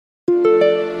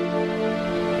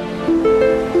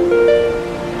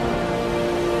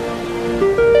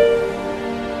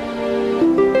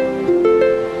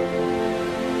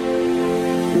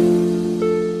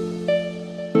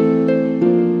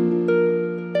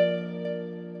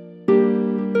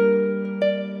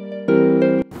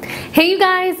Hey you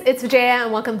guys, it's Vijaya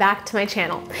and welcome back to my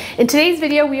channel. In today's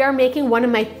video, we are making one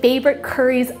of my favorite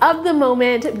curries of the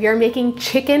moment. We are making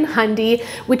chicken handi,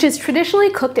 which is traditionally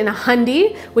cooked in a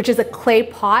handi, which is a clay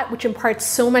pot, which imparts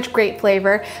so much great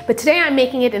flavor. But today I'm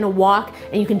making it in a wok,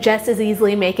 and you can just as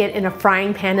easily make it in a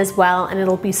frying pan as well, and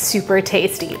it'll be super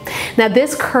tasty. Now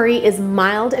this curry is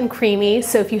mild and creamy,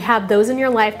 so if you have those in your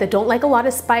life that don't like a lot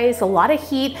of spice, a lot of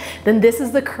heat, then this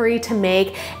is the curry to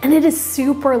make, and it is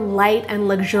super light and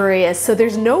luxurious. So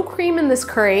there's no cream in this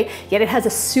curry, yet it has a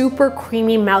super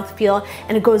creamy mouthfeel,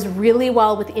 and it goes really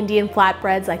well with Indian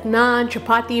flatbreads like naan,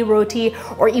 chapati, roti,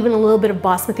 or even a little bit of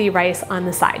basmati rice on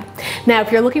the side. Now,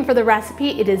 if you're looking for the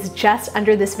recipe, it is just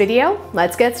under this video.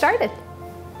 Let's get started.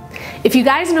 If you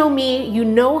guys know me, you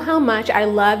know how much I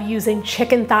love using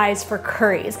chicken thighs for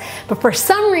curries, but for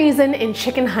some reason in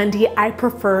chicken handi, I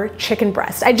prefer chicken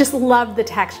breast. I just love the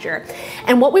texture.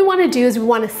 And what we want to do is we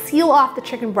want to seal off the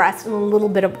chicken breast in a little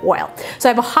bit of oil. So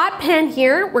I have a hot pan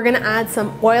here. We're going to add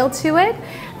some oil to it,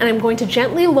 and I'm going to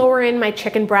gently lower in my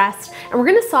chicken breast, and we're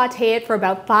going to saute it for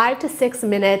about 5 to 6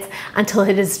 minutes until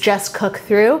it is just cooked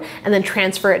through, and then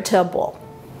transfer it to a bowl.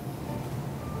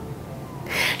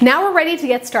 Now we're ready to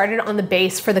get started on the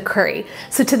base for the curry.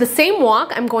 So to the same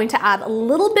wok, I'm going to add a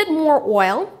little bit more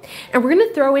oil, and we're going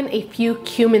to throw in a few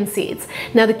cumin seeds.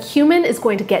 Now the cumin is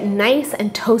going to get nice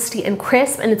and toasty and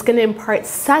crisp, and it's going to impart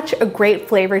such a great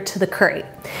flavor to the curry.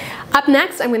 Up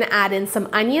next, I'm going to add in some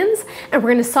onions, and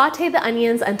we're going to saute the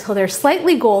onions until they're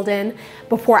slightly golden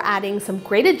before adding some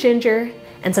grated ginger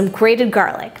and some grated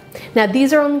garlic. Now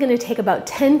these are only going to take about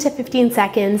 10 to 15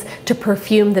 seconds to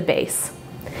perfume the base.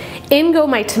 In go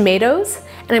my tomatoes,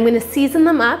 and I'm going to season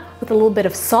them up with a little bit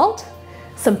of salt,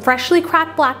 some freshly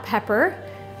cracked black pepper,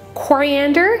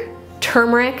 coriander,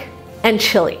 turmeric, and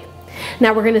chilli.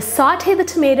 Now we're going to saute the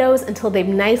tomatoes until they've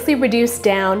nicely reduced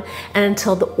down and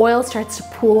until the oil starts to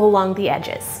pool along the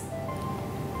edges.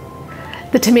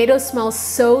 The tomatoes smell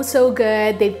so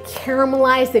good. They've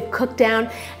caramelized, they've cooked down,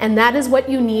 and that is what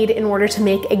you need in order to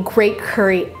make a great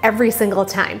curry every single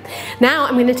time. Now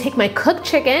I'm going to take my cooked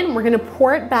chicken, we're going to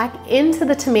pour it back into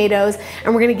the tomatoes,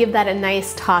 and we're going to give that a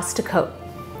nice toss to coat.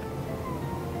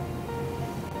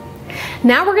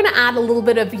 Now we're going to add a little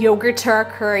bit of yogurt to our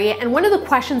curry, and one of the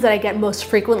questions that I get most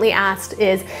frequently asked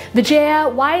is, Vijaya,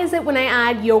 why is it when I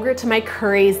add yogurt to my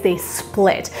curries they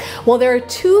split? Well, there are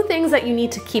two things that you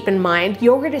need to keep in mind.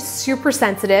 Yogurt is super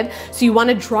sensitive, so you want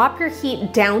to drop your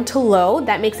heat down to low.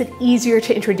 That makes it easier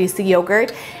to introduce the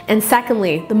yogurt. And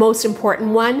secondly, the most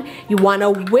important one, you want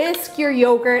to whisk your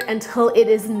yogurt until it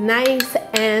is nice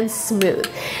and smooth.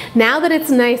 Now that it's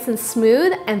nice and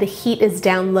smooth and the heat is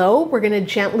down low, we're going to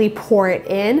gently pour it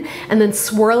in and then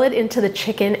swirl it into the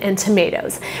chicken and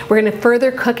tomatoes. We're going to further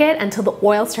cook it until the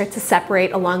oil starts to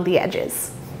separate along the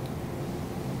edges.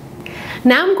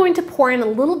 Now I'm going to pour in a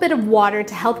little bit of water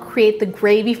to help create the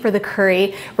gravy for the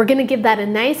curry. We're going to give that a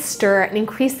nice stir and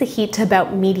increase the heat to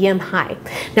about medium-high.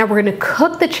 Now we're going to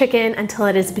cook the chicken until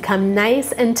it has become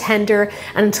nice and tender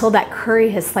and until that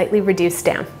curry has slightly reduced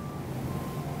down.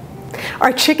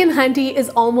 Our chicken handi is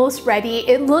almost ready.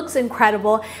 It looks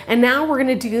incredible, and now we're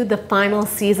going to do the final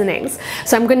seasonings.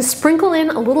 So I'm going to sprinkle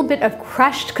in a little bit of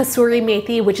crushed Kasoori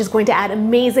methi, which is going to add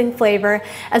amazing flavor,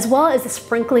 as well as a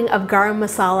sprinkling of garam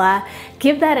masala.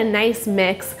 Give that a nice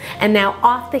mix, and now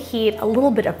off the heat, a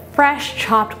little bit of fresh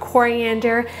chopped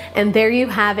coriander, and there you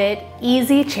have it,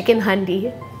 easy chicken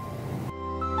handi.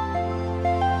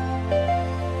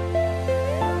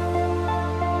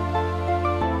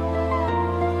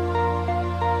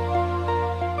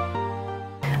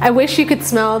 I wish you could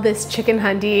smell this chicken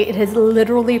handi. It has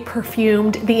literally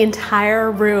perfumed the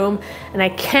entire room, and I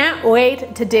can't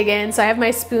wait to dig in. So I have my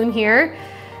spoon here.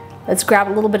 Let's grab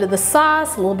a little bit of the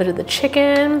sauce, a little bit of the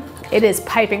chicken. It is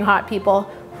piping hot, people.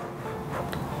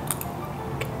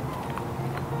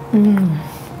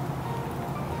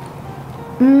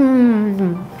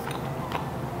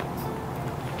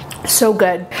 So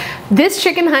good. This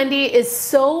chicken handi is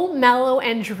so mellow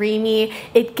and dreamy.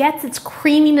 It gets its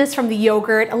creaminess from the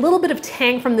yogurt, a little bit of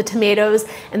tang from the tomatoes,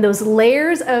 and those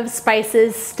layers of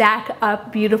spices stack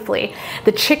up beautifully.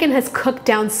 The chicken has cooked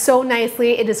down so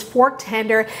nicely. It is fork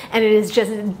tender, and it is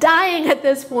just dying at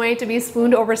this point to be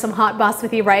spooned over some hot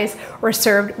basmati rice or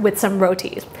served with some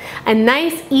rotis. A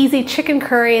nice, easy chicken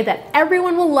curry that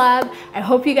everyone will love. I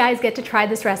hope you guys get to try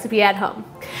this recipe at home.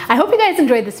 I hope you guys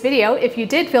enjoyed this video. If you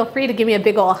did, feel free to give me a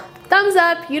big ol' thumbs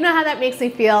up. You know how that makes me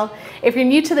feel. If you're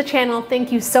new to the channel, thank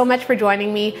you so much for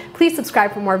joining me. Please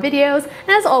subscribe for more videos. And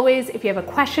as always, if you have a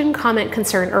question, comment,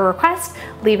 concern, or request,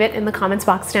 leave it in the comments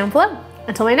box down below.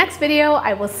 Until my next video,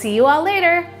 I will see you all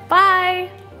later.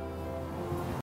 Bye!